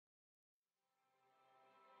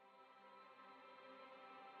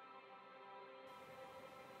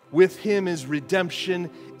With him is redemption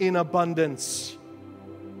in abundance.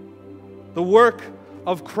 The work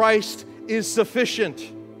of Christ is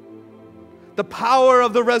sufficient. The power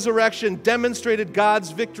of the resurrection demonstrated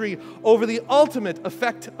God's victory over the ultimate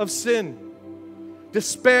effect of sin.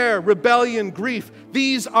 Despair, rebellion, grief,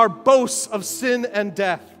 these are boasts of sin and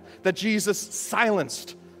death that Jesus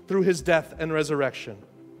silenced through his death and resurrection.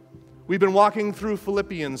 We've been walking through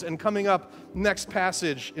Philippians, and coming up next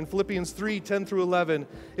passage in Philippians 3:10 through 11,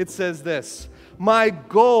 it says this: my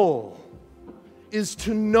goal is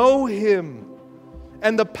to know him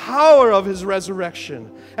and the power of his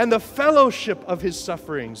resurrection and the fellowship of his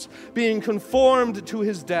sufferings, being conformed to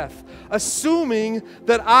his death, assuming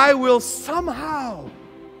that I will somehow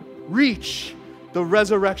reach the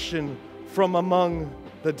resurrection from among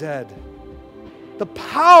the dead. The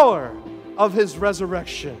power of his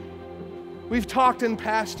resurrection. We've talked in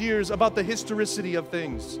past years about the historicity of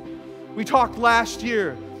things. We talked last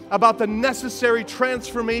year about the necessary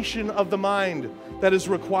transformation of the mind that is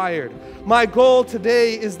required. My goal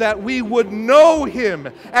today is that we would know him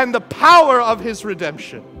and the power of his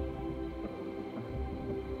redemption.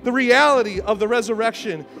 The reality of the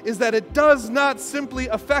resurrection is that it does not simply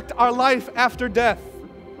affect our life after death,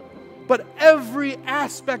 but every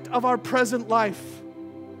aspect of our present life.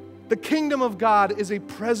 The kingdom of God is a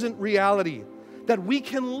present reality that we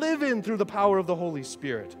can live in through the power of the Holy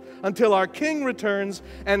Spirit until our King returns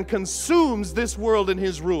and consumes this world in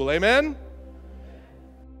his rule. Amen?